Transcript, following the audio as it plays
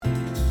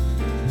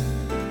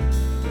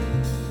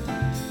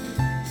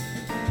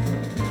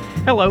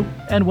Hello,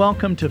 and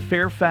welcome to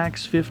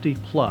Fairfax 50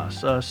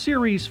 Plus, a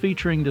series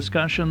featuring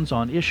discussions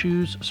on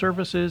issues,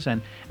 services,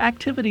 and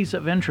activities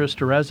of interest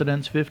to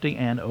residents 50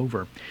 and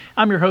over.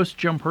 I'm your host,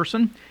 Jim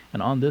Person,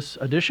 and on this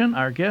edition,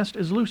 our guest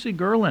is Lucy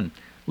Gerlin.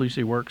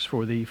 Lucy works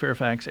for the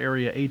Fairfax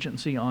Area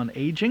Agency on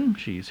Aging.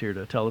 She's here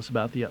to tell us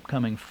about the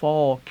upcoming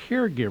Fall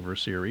Caregiver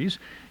series.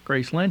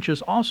 Grace Lynch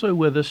is also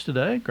with us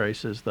today.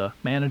 Grace is the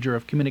Manager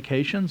of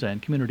Communications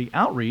and Community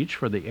Outreach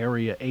for the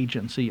Area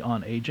Agency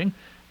on Aging,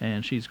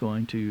 and she's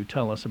going to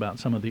tell us about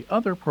some of the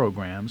other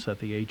programs that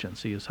the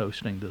agency is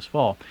hosting this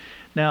fall.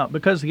 Now,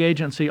 because the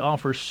agency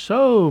offers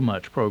so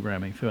much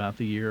programming throughout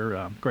the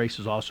year, Grace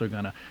is also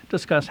going to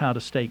discuss how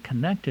to stay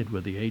connected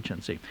with the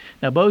agency.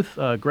 Now, both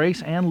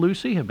Grace and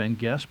Lucy have been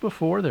guests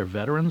before. They're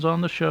veterans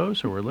on the show,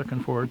 so we're looking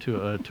forward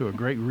to a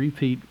great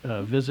repeat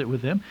visit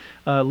with them.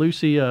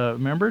 Lucy,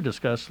 remember,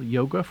 discussed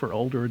yoga for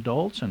older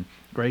adults, and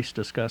Grace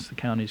discussed the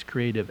county's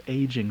Creative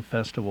Aging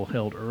Festival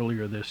held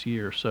earlier this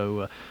year.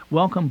 So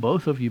welcome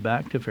both of you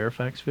back to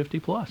Fairfax 50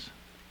 Plus.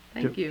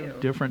 Thank you.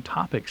 Different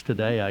topics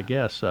today, I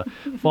guess.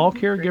 Fall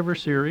Caregiver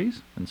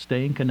series and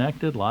staying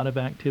connected, a lot of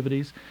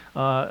activities.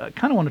 I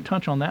kind of want to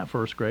touch on that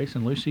first, Grace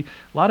and Lucy.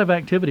 A lot of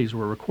activities.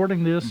 We're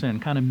recording this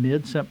in kind of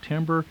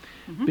mid-September.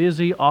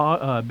 Busy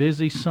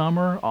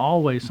summer,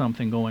 always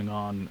something going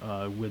on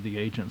with the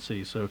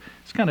agency. So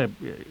it's kind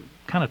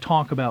of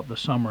talk about the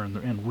summer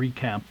and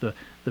recap the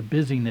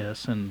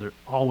busyness, and there's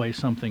always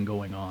something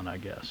going on, I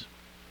guess.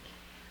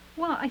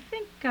 Well, I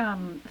think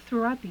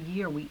throughout the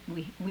year we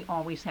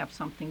always have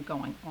something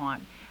going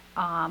on.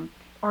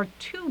 Our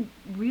two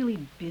really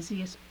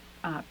busiest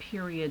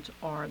periods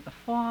are the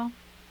fall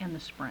and the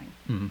spring.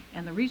 Mm-hmm.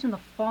 And the reason the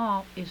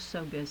fall is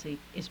so busy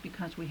is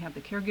because we have the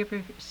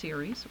Caregiver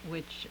series,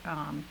 which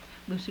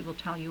Lucy will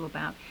tell you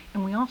about,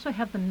 and we also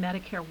have the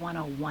Medicare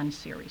 101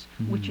 series,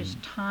 which is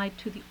tied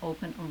to the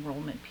open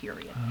enrollment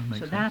period.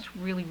 So that's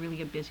really,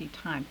 really a busy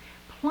time.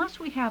 Plus,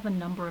 we have a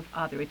number of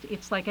other.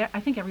 It's like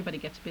I think everybody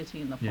gets busy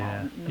in the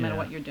fall, no matter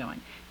what you're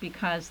doing,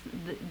 because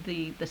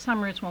the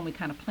summer is when we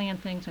kind of plan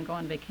things and go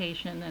on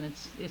vacation, and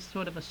it's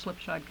sort of a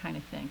slipshod kind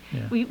of thing.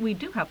 Yeah. We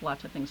do have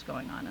lots of things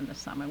going on in the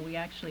summer. We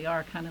actually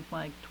are kind of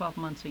like 12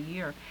 months a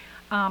year.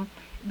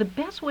 The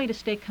best way to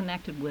stay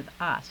connected with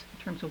us in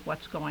terms of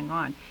what's going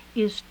on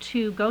is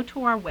to go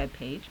to our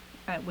webpage,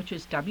 which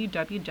is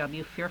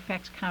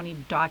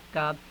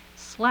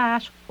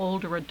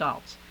www.fairfaxcounty.gov/older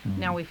adults. Mm-hmm.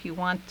 Now, if you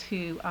want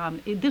to,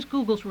 this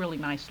Googles really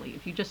nicely.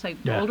 If you just say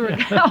older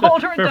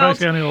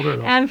adults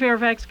and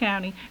Fairfax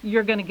County,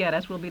 you're going to get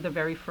us. We'll be the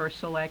very first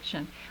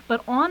selection.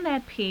 But on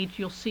that page,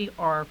 you'll see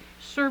our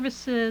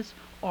services,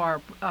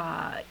 our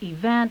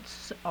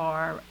events,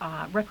 our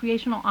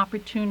recreational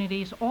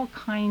opportunities, all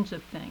kinds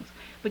of things.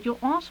 But you'll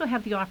also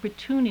have the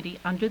opportunity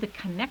under the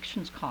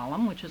connections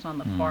column, which is on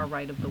the far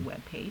right of the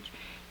webpage,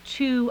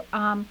 to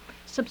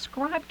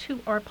subscribe to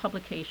our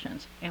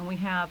publications. And we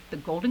have the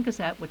Golden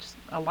Gazette, which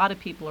a lot of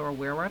people are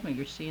aware of, and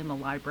you see in the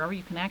library.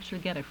 You can actually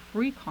get a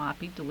free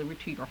copy delivered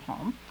to your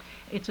home.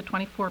 It's a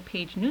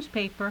 24-page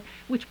newspaper,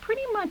 which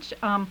pretty much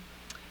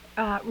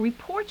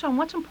reports on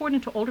what's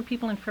important to older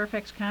people in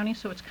Fairfax County.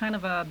 So it's kind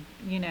of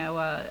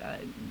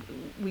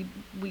we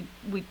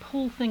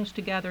pull things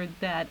together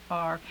that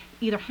are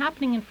either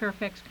happening in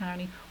Fairfax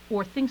County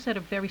or things that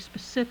are very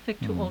specific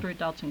to older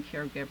adults and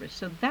caregivers.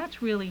 So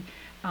that's really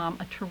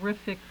a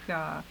terrific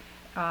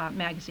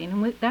magazine,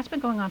 and that's been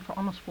going on for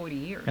almost 40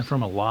 years. And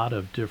from a lot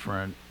of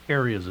different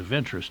areas of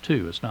interest,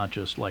 too. It's not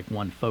just like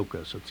one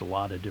focus. It's a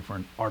lot of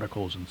different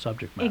articles and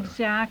subject matter.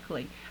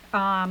 Exactly.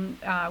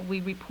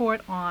 We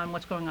report on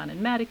what's going on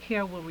in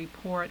Medicare. We'll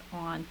report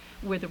on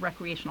where the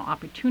recreational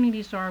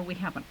opportunities are. We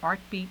have an art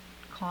beat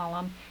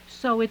column.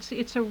 So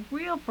it's a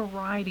real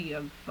variety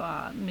of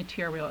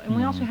material. And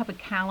we also have a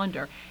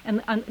calendar.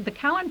 And the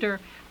calendar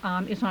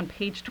is on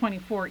page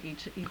 24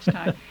 each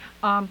time.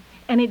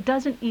 And it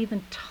doesn't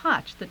even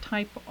touch the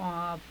type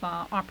of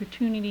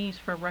opportunities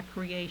for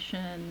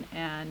recreation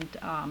and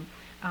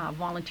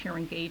volunteer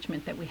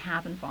engagement that we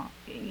have involved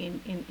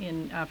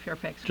in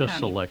Fairfax County. Just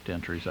select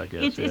entries, I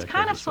guess. It's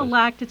kind of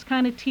select. It's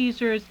kind of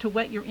teasers to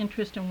whet your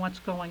interest in what's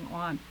going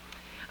on.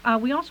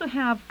 We also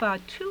have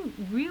two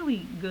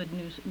really good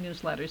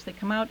newsletters. They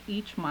come out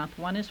each month.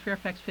 One is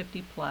Fairfax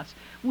 50 Plus,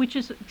 which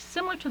is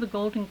similar to the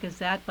Golden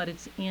Gazette, but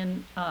it's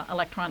in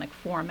electronic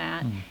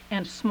format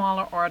and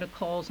smaller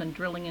articles and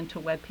drilling into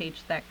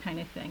webpage, that kind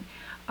of thing.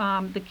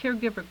 The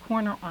Caregiver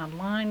Corner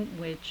Online,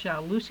 which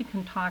Lucy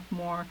can talk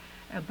more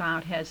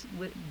about, has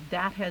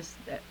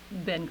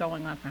been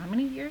going on for how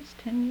many years?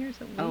 10 years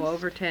at least? Oh,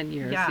 over 10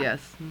 years,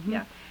 yes. Mm-hmm.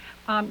 Yeah.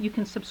 You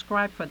can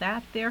subscribe for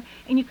that there,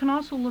 and you can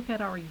also look at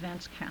our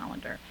events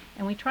calendar.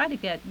 And we try to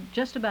get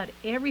just about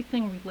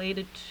everything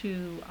related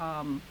to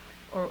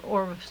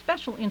or of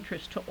special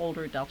interest to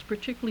older adults,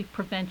 particularly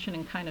prevention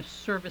and kind of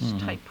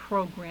service-type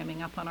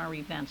programming up on our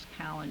events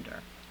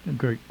calendar. A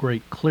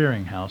great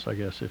clearinghouse, I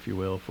guess, if you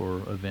will, for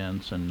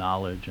events and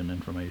knowledge and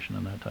information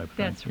and that type of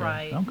thing. That's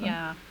right. Okay.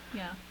 Yeah.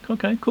 Yeah.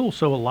 Okay, cool.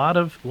 So a lot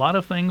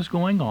of things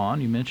going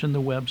on. You mentioned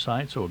the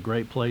website, so a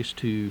great place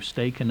to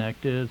stay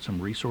connected, some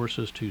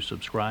resources to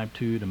subscribe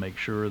to make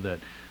sure that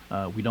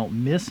we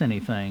don't miss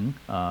anything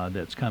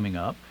that's coming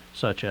up,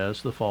 such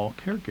as the Fall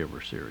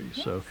Caregiver Series.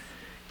 Yes. So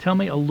tell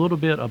me a little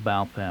bit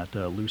about that,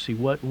 Lucy.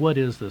 What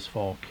is this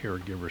Fall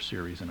Caregiver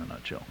Series in a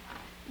nutshell?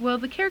 Well,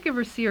 the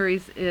Caregiver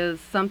Series is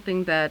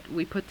something that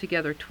we put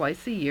together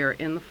twice a year,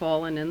 in the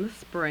fall and in the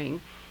spring,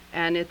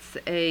 and it's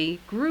a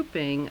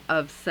grouping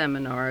of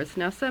seminars.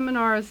 Now,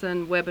 seminars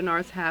and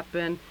webinars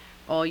happen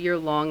all year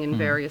long in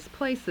various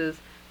places,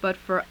 but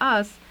for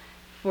us,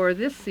 for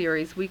this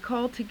series, we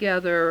called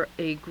together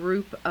a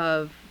group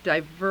of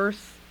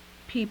diverse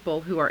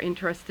people who are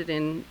interested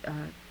in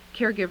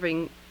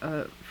caregiving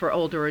for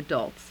older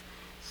adults.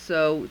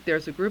 So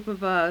there's a group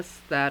of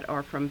us that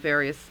are from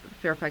various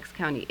Fairfax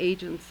County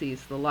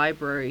agencies, the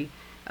library,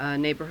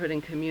 neighborhood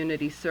and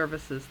community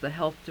services, the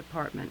health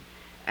department,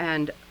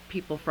 and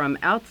people from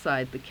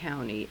outside the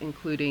county,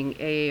 including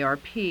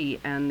AARP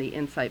and the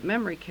Insight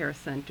Memory Care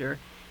Center.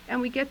 And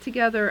we get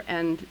together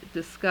and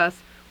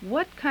discuss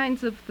what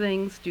kinds of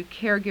things do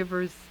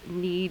caregivers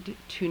need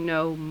to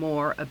know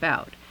more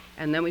about.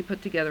 And then we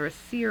put together a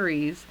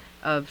series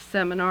of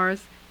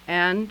seminars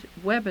and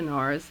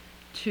webinars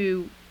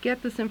to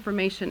get this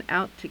information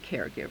out to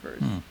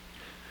caregivers.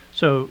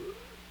 So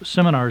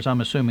seminars,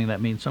 I'm assuming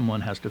that means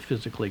someone has to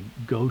physically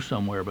go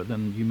somewhere, but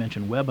then you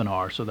mentioned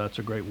webinar, so that's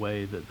a great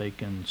way that they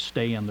can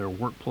stay in their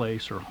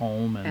workplace or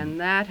home. And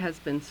that has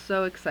been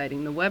so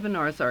exciting. The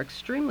webinars are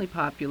extremely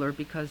popular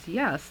because,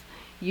 yes,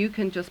 you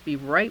can just be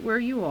right where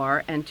you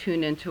are and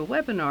tune into a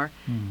webinar.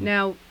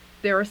 Now,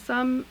 there are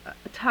some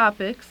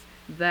topics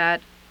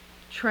that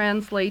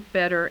translate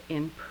better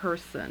in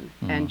person,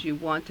 and you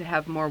want to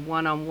have more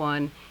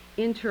one-on-one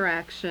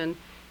interaction.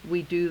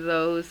 We do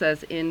those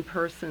as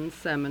in-person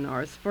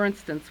seminars. For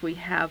instance, we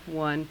have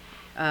one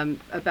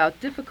about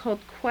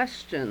difficult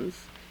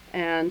questions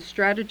and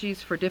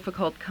strategies for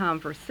difficult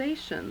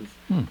conversations,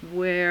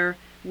 where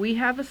we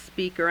have a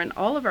speaker, and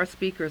all of our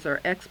speakers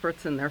are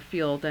experts in their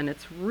field, and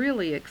it's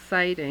really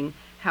exciting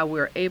how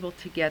we're able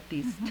to get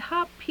these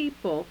top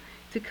people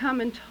to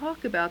come and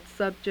talk about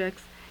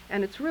subjects,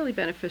 and it's really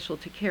beneficial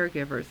to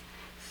caregivers.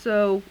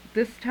 So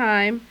this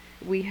time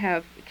we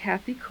have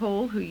Kathy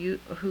Cole,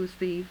 who's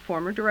the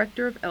former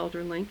director of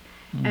ElderLink,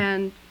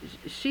 and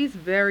she's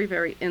very,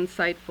 very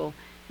insightful.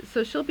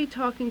 So she'll be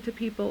talking to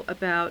people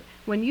about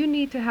when you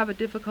need to have a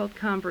difficult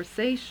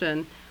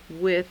conversation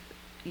with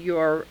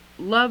your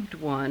loved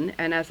one,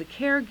 and as a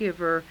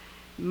caregiver,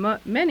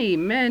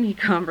 many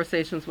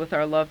conversations with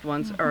our loved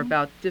ones are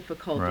about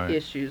difficult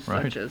issues,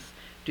 such as,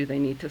 do they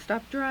need to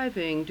stop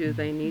driving? Do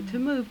they need to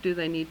move? Do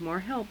they need more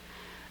help?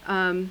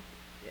 And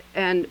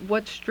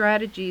what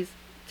strategies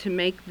to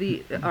make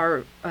you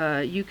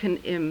can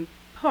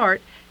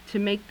impart to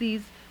make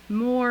these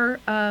more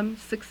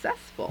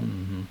successful,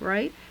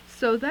 right?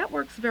 So that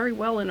works very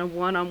well in a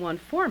one-on-one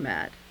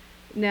format.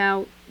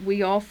 Now,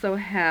 we also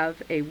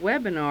have a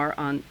webinar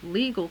on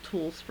legal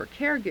tools for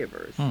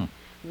caregivers.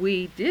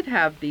 We did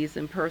have these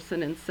in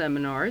person in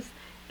seminars,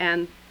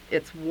 and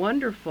it's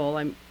wonderful.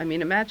 I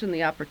mean, imagine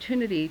the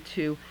opportunity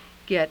to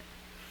get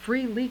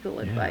free legal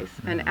advice,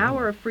 an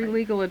hour of free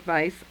legal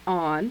advice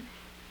on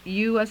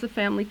you as a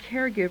family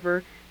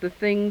caregiver,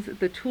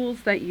 the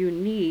tools that you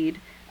need,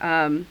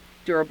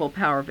 durable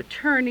power of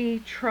attorney,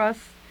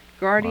 trust,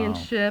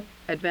 guardianship,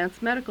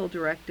 advanced medical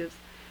directives.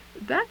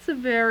 That's a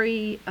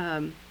very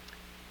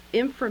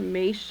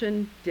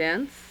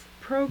information-dense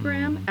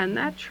program, and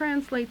that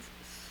translates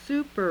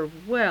super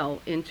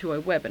well into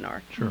a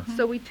webinar.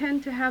 So we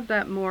tend to have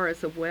that more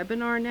as a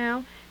webinar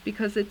now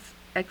because it's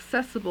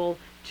accessible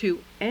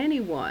to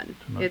anyone.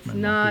 It's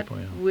not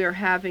we're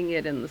having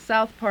it in the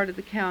south part of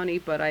the county,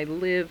 but I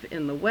live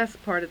in the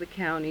west part of the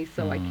county,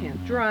 so I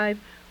can't drive,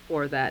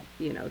 or that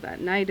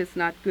that night is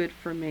not good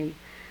for me.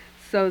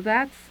 So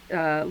that's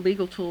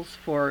legal tools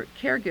for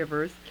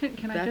caregivers.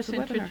 Can I just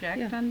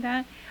interject on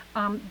that?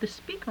 The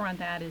speaker on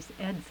that is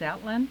Ed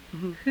Zetlin,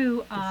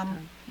 who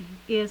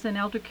is an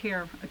elder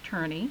care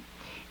attorney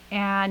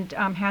and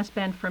has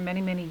been for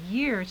many, many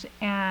years.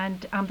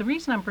 And the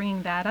reason I'm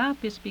bringing that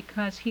up is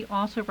because he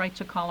also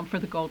writes a column for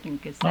the Golden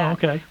Gazette. Oh,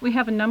 okay. We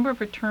have a number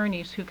of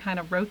attorneys who kind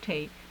of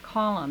rotate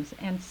columns.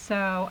 And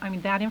so, I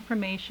mean, that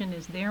information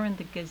is there in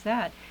the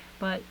Gazette.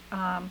 But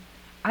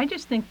I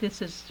just think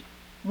this is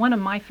one of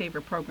my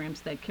favorite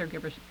programs that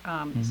Caregivers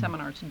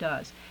Seminars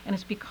does. And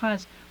it's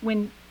because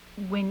when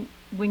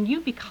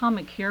you become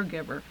a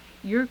caregiver,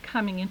 you're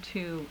coming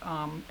into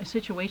a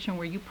situation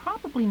where you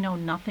probably know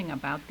nothing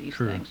about these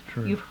things.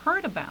 You've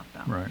heard about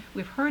them.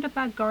 We've heard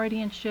about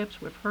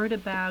guardianships. We've heard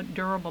about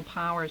durable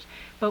powers.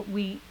 But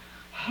we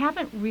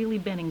haven't really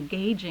been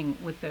engaging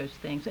with those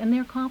things, and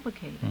they're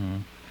complicated.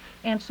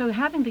 And so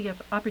having the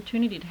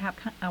opportunity to have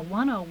a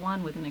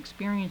one-on-one with an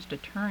experienced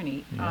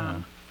attorney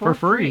for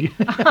free.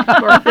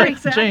 For free.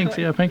 Jinx,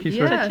 pinky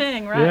swear.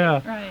 Cha-ching,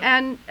 right.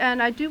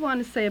 And I do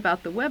want to say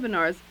about the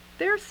webinars,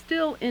 they're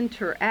still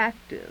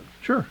interactive.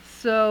 Sure.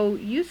 So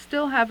you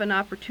still have an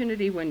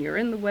opportunity when you're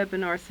in the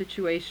webinar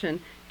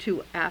situation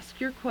to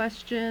ask your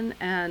question,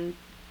 and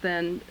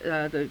then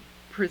the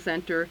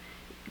presenter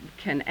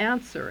can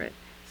answer it.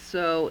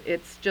 So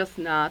it's just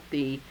not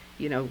the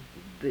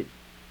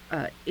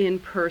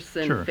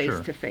in-person, Sure,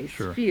 face-to-face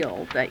sure.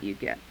 feel that you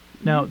get.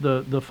 Now,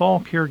 the Fall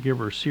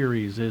Caregiver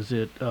Series, is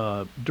it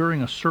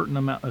during a certain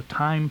amount of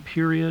time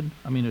period?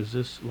 I mean, is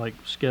this like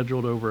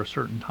scheduled over a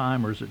certain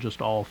time, or is it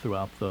just all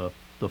throughout the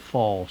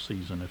fall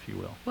season, if you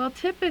will? Well,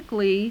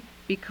 typically,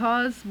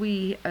 because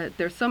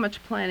there's so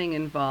much planning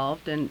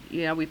involved, and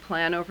we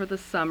plan over the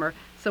summer,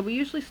 so we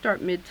usually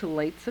start mid to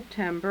late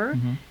September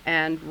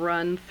and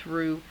run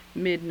through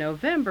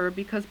mid-November,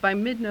 because by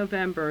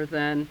mid-November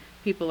then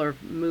people are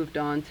moved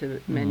on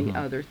to many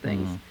other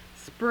things.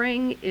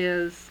 Spring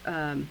is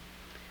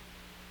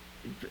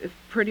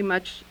pretty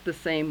much the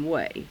same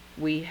way.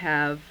 We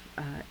have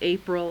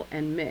April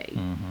and May,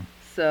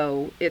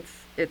 so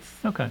it's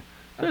okay.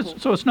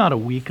 So it's not a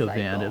week cycle.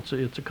 event.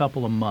 It's a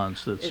couple of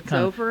months. It's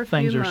kind over of a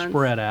things few are months.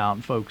 spread out,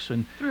 and folks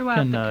can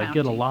Throughout the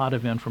get a county. lot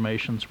of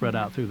information spread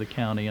out through the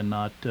county and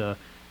not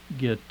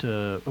get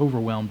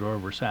overwhelmed or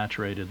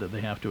oversaturated that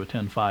they have to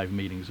attend 5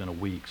 meetings in a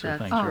week. So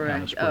That's things are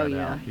kind of correct. spread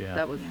yeah. out. Yeah.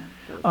 That was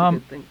a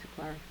good thing to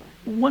clarify.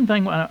 One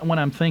thing when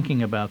I'm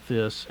thinking about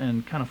this,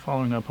 and kind of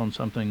following up on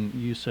something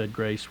you said,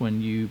 Grace,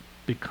 when you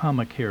become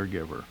a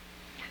caregiver,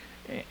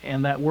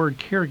 and that word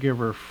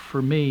caregiver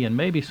for me and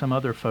maybe some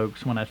other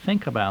folks, when I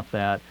think about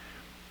that,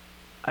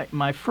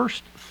 my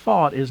first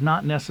thought is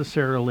not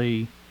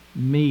necessarily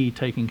me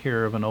taking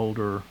care of an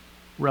older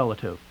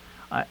relative.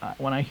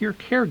 When I hear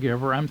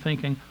caregiver, I'm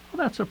thinking, oh,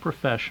 that's a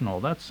professional.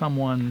 That's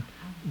someone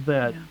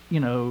that,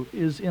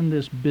 is in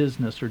this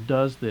business or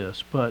does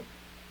this. But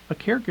a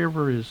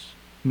caregiver is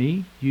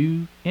me,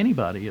 you,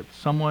 anybody. It's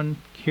someone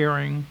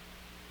caring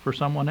for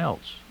someone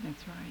else.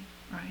 That's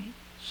right.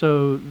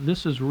 So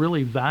this is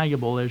really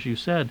valuable, as you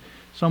said.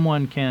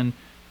 Someone can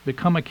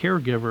become a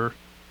caregiver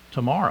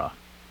tomorrow.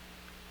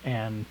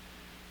 And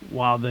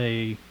while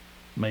they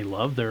may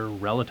love their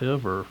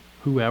relative or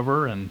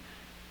whoever,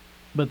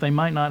 but they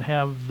might not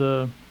have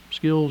the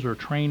skills or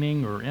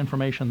training or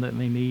information that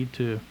they need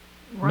to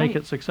make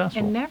it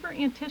successful. And never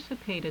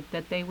anticipated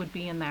that they would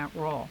be in that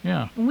role.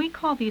 Yeah. And we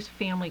call these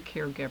family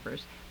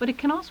caregivers, but it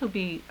can also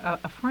be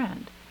a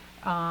friend.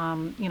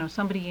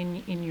 Somebody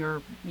in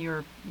your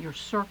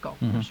circle,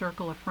 your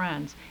circle of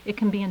friends. It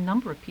can be a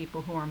number of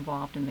people who are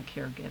involved in the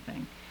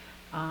caregiving.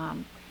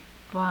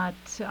 But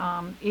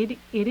it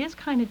is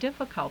kind of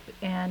difficult,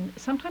 and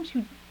sometimes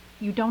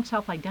you don't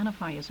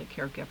self-identify as a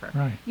caregiver.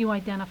 Right. You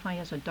identify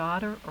as a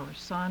daughter or a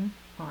son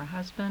or a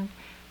husband,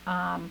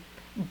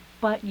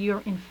 but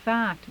you're in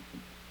fact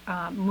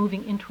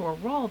moving into a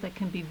role that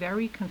can be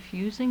very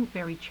confusing,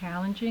 very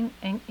challenging,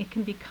 and it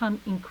can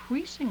become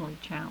increasingly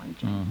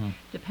challenging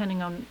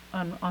depending on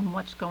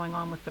what's going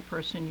on with the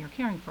person you're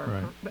caring for.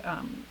 Right.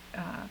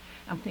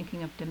 I'm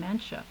thinking of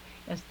dementia.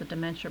 As the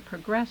dementia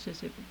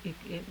progresses,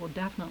 it will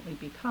definitely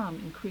become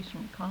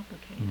increasingly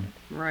complicated.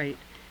 Right.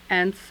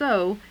 And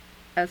so,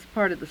 as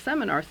part of the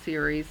seminar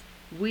series,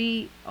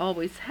 we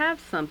always have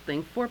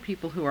something for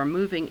people who are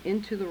moving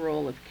into the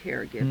role of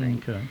caregiving.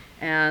 Okay.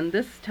 And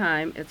this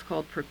time it's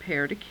called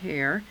Prepare to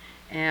Care,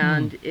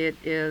 and it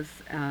is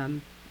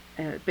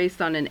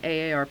based on an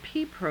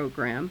AARP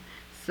program.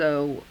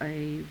 So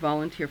a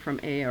volunteer from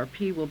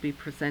AARP will be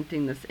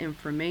presenting this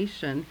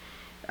information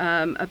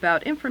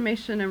about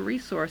information and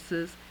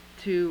resources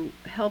to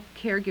help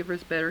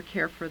caregivers better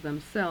care for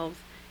themselves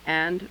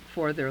and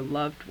for their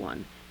loved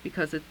one,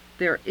 because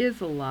there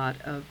is a lot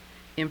of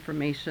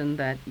information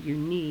that you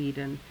need,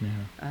 and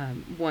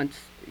once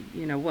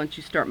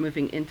you start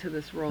moving into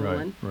this role,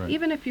 and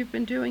even if you've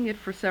been doing it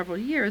for several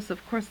years,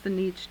 of course the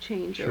needs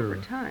change over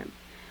time.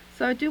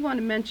 So I do want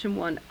to mention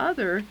one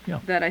other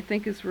that I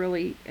think is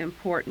really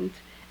important,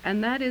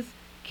 and that is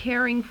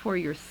caring for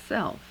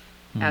yourself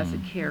as a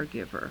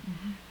caregiver.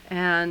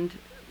 And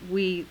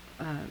we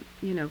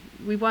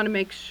want to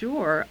make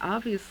sure,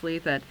 obviously,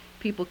 that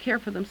people care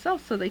for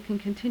themselves so they can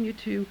continue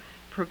to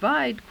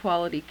provide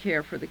quality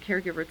care for the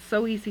caregiver. It's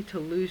so easy to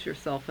lose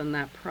yourself in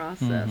that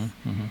process.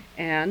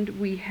 And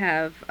we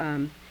have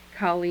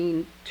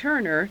Colleen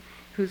Turner,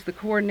 who's the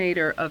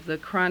coordinator of the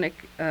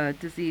Chronic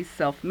Disease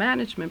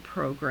Self-Management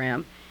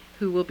Program,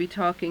 who will be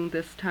talking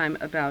this time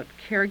about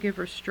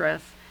caregiver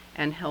stress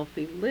and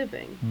healthy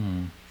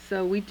living.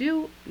 So we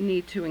do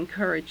need to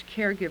encourage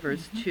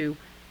caregivers to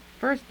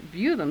first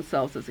view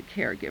themselves as a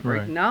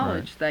caregiver,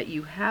 acknowledge that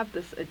you have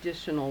this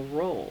additional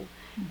role,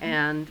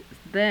 and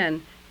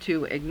then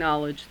to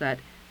acknowledge that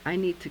I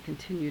need to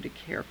continue to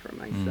care for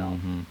myself.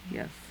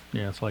 Yes.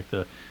 Yeah, it's like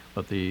the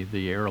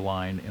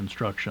airline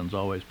instructions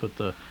always put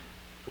the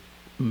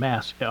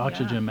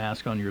oxygen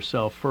mask on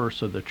yourself first,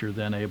 so that you're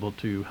then able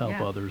to help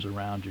Yeah. others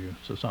around you.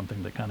 So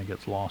something that kind of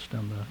gets lost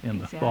in the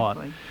Exactly. thought.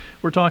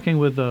 We're talking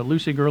with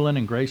Lucy Gerlin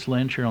and Grace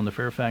Lynch here on the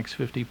Fairfax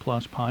 50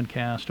 Plus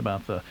podcast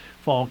about the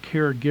Fall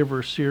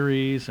Caregiver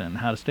Series and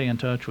how to stay in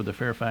touch with the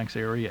Fairfax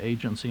Area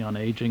Agency on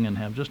Aging, and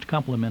have just a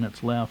couple of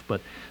minutes left.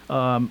 But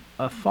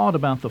a thought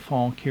about the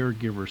Fall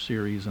Caregiver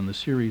Series and the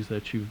series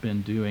that you've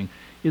been doing.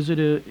 Is it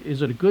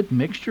a good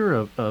mixture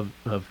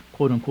of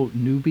quote unquote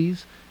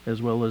newbies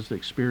as well as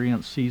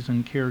experienced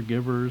seasoned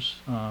caregivers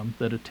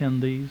that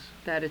attend these?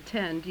 That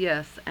attend,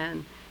 yes,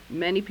 and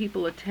many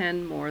people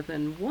attend more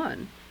than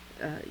one,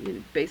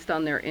 based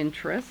on their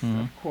interests,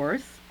 of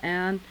course.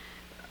 And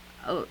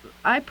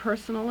I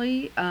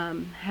personally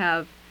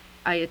I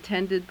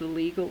attended the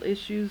legal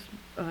issues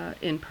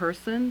in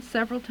person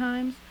several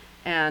times,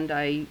 and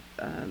I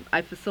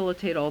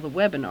facilitate all the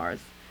webinars.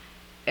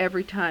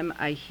 Every time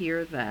I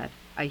hear that,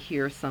 I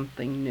hear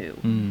something new.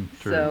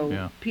 True, So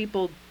yeah.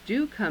 people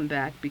do come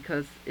back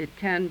because it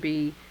can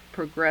be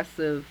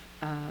progressive.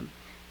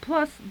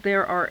 Plus,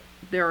 there are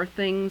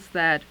things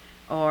that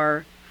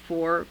are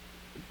for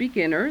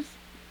beginners,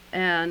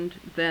 and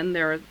then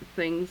there are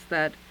things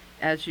that,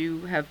 as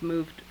you have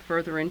moved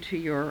further into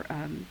your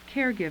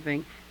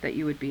caregiving, that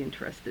you would be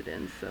interested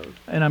in. So,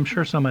 And I'm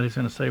sure somebody's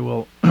going to say,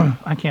 well,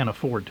 I can't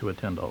afford to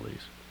attend all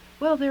these.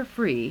 well, they're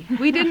free.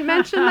 We didn't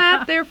mention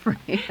that. They're free.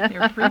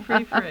 They're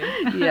free.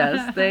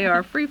 Yes, they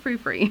are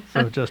free.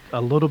 So just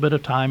a little bit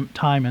of time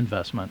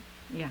investment.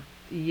 Yeah.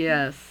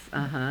 Yes,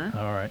 uh-huh.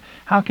 All right.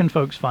 How can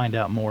folks find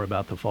out more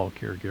about the Fall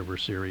Caregiver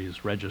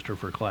Series, register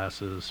for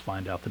classes,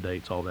 find out the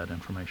dates, all that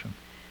information?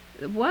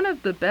 One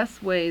of the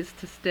best ways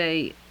to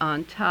stay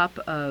on top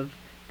of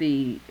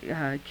the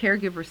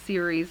caregiver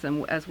series,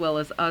 and as well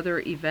as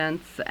other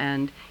events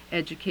and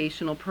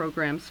educational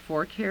programs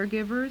for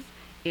caregivers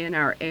in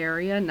our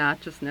area, not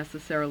just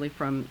necessarily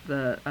from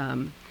the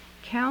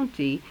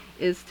county,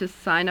 is to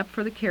sign up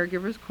for the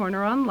Caregivers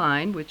Corner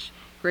online, which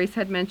Grace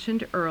had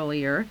mentioned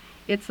earlier.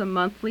 It's a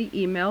monthly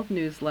emailed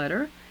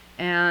newsletter,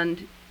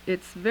 and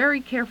it's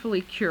very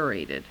carefully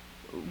curated.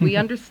 We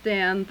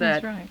understand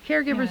that That's right.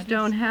 caregivers Yeah, it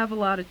don't is. have a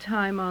lot of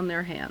time on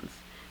their hands.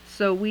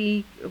 So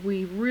we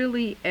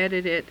really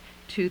edit it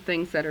to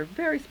things that are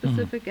very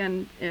specific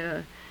and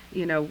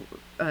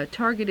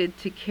targeted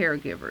to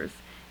caregivers.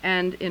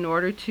 And in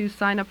order to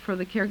sign up for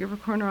the Caregiver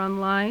Corner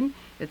online,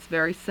 it's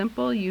very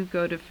simple. You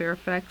go to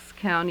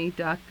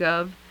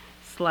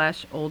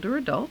fairfaxcounty.gov/older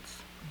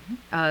adults,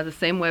 the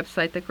same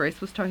website that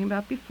Grace was talking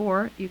about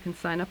before. You can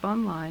sign up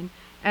online.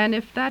 And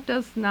if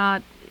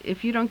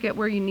you don't get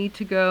where you need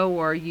to go,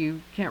 or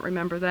you can't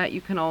remember that,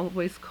 you can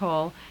always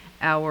call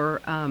our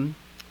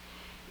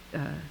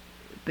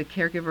the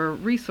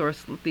caregiver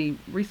resource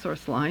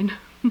line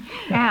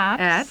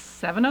At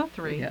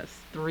 703 Yes.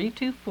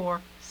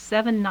 324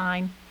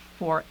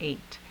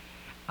 7948.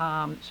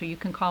 So you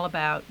can call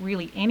about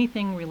really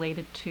anything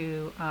related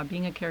to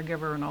being a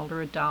caregiver, an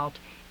older adult,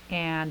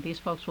 and these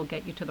folks will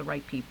get you to the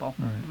right people.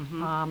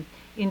 Right.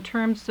 In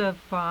terms of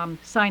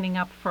signing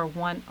up for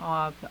one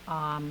of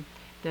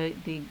the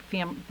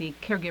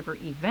caregiver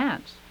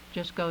events,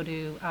 just go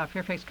to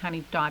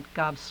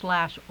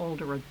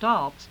fairfaxcounty.gov/older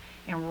adults,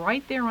 and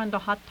right there under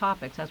Hot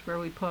Topics, that's where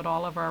we put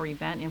all of our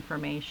event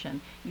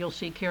information. You'll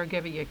see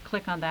caregiver, you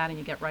click on that and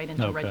you get right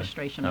into Okay.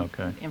 registration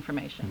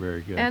information.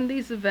 Very good. And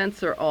these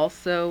events are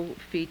also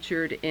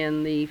featured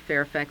in the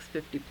Fairfax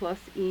 50 Plus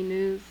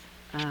e-news,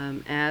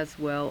 as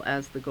well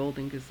as the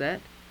Golden Gazette.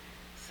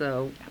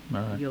 So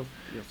All right. you'll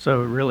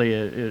So really,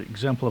 it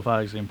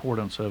exemplifies the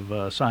importance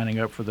of signing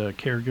up for the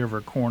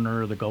Caregiver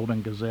Corner, the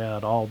Golden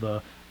Gazette, all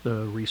the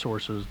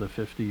resources, the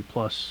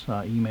 50-plus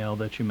email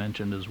that you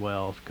mentioned as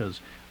well, because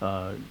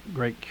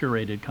great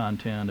curated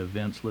content,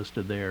 events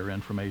listed there,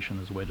 information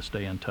is a way to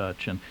stay in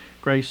touch. And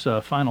Grace,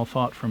 final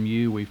thought from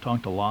you. We've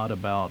talked a lot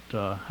about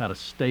how to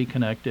stay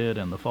connected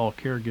and the Fall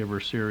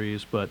Caregiver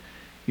Series, but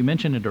you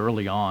mentioned it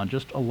early on,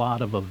 just a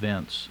lot of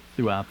events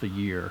throughout the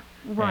year.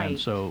 Right. And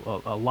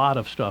so a lot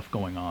of stuff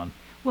going on.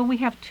 Well, we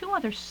have two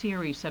other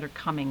series that are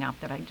coming up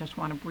that I just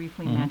want to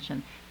briefly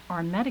mention.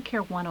 Our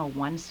Medicare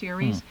 101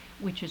 series,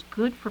 which is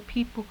good for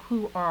people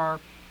who are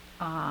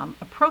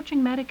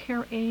approaching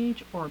Medicare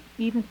age, or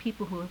even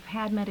people who have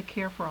had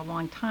Medicare for a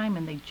long time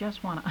and they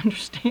just want to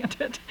understand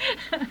it.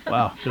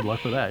 Wow, good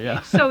luck with that,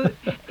 yeah. So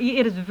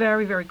it is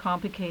very, very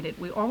complicated.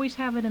 We always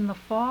have it in the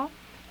fall.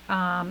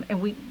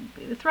 And we,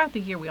 throughout the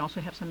year, we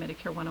also have some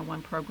Medicare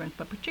 101 programs,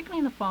 but particularly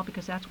in the fall,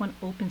 because that's when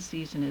open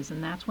season is,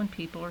 and that's when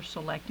people are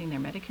selecting their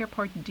Medicare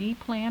Part D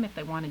plan, if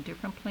they want a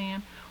different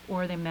plan,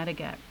 or their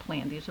Medigap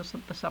plan. These are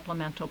the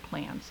supplemental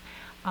plans.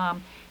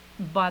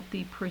 But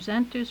the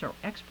presenters are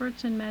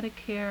experts in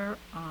Medicare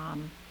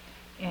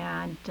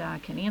and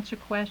can answer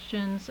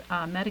questions.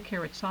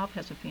 Medicare itself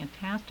has a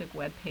fantastic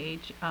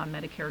webpage,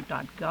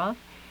 medicare.gov,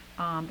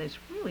 that's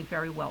really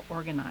very well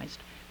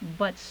organized.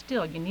 But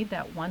still, you need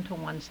that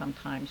one-to-one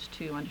sometimes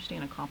to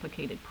understand a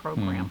complicated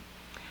program.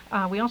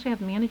 We also have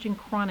Managing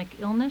Chronic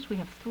Illness. We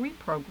have 3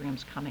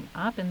 programs coming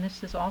up, and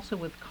this is also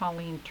with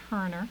Colleen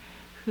Turner,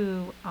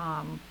 who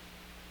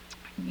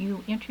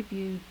you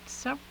interviewed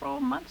several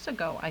months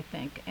ago, I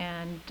think,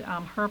 and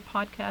her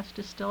podcast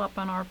is still up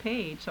on our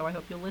page, so I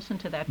hope you'll listen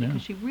to that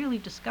because she really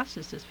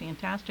discusses this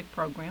fantastic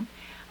program.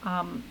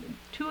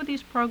 Two of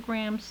these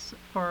programs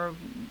for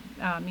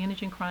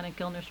managing chronic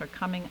illness are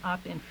coming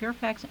up in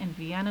Fairfax and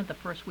Vienna the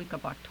first week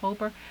of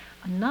October.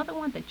 Another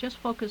one that just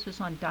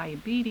focuses on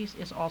diabetes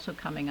is also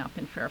coming up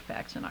in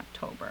Fairfax in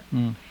October.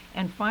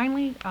 And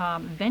finally,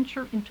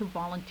 Venture into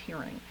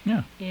Volunteering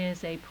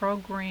is a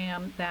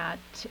program that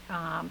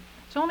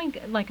it's only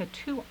like a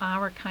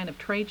 2-hour kind of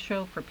trade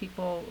show for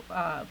people,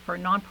 for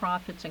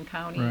nonprofits and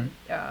county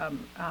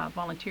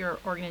volunteer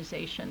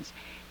organizations.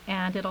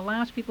 And it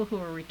allows people who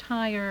are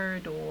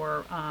retired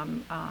or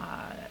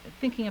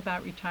thinking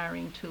about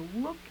retiring to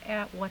look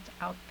at what's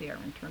out there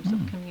in terms of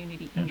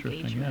community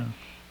engagement.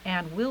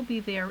 And we'll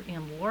be there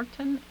in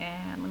Lorton,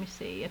 and let me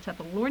see, it's at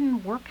the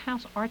Lorton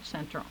Workhouse Arts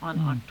Center on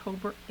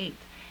October 8th.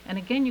 And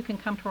again, you can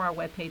come to our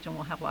webpage and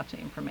we'll have lots of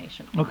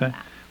information on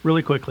that.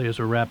 Really quickly as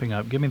we're wrapping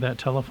up, give me that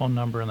telephone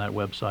number and that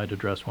website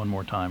address one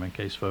more time in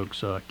case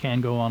folks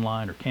can go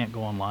online or can't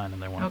go online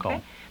and they want to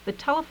call. The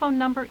telephone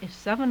number is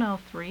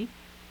 703-324-7948.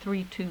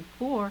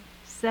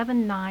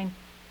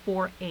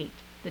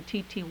 The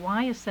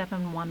TTY is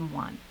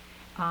 711.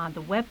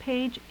 The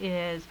webpage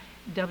is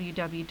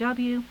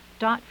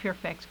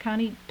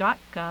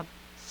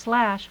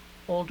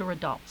www.fairfaxcounty.gov/older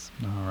adults.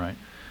 All right.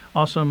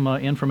 Awesome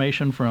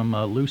information from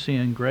Lucy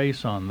and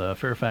Grace on the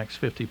Fairfax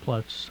 50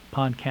 Plus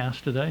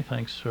podcast today.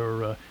 Thanks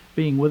for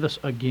being with us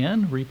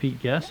again, repeat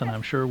guests, and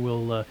I'm sure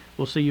we'll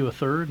see you a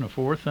third and a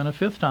fourth and a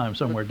fifth time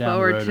somewhere down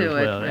the road as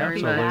well.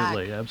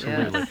 Absolutely. Yes.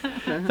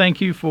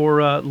 Thank you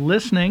for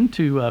listening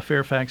to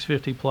Fairfax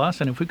 50 Plus.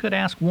 And if we could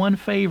ask one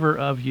favor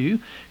of you,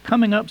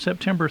 coming up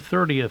September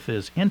 30th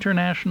is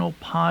International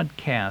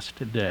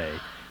Podcast Day.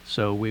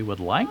 So we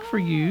would like for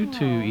you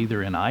to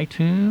either in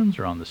iTunes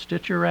or on the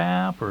Stitcher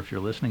app, or if you're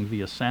listening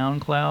via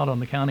SoundCloud on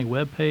the county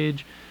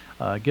webpage,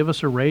 give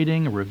us a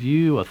rating, a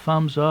review, a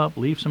thumbs up,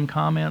 leave some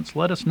comments.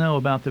 Let us know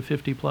about the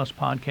 50 Plus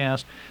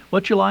podcast,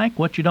 what you like,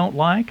 what you don't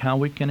like, how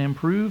we can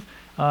improve,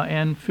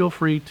 and feel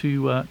free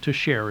to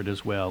share it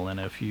as well. And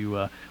if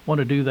you want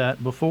to do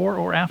that before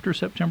or after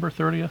September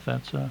 30th,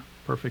 that's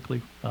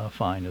perfectly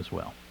fine as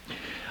well.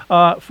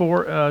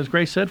 As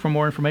Grace said, for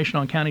more information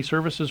on county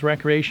services,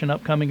 recreation,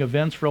 upcoming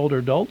events for older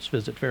adults,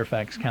 visit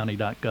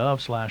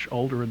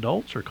fairfaxcounty.gov/older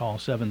adults or call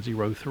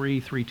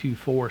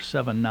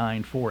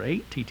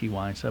 703-324-7948,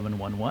 TTY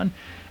 711.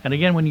 And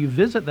again, when you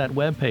visit that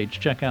webpage,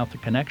 check out the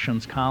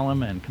Connections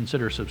column and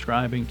consider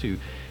subscribing to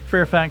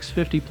Fairfax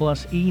 50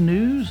 Plus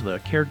e-News, the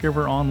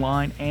Caregiver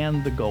Online,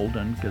 and the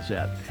Golden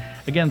Gazette.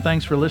 Again,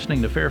 thanks for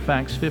listening to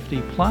Fairfax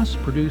 50 Plus,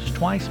 produced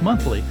twice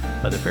monthly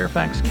by the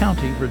Fairfax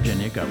County,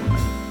 Virginia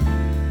government.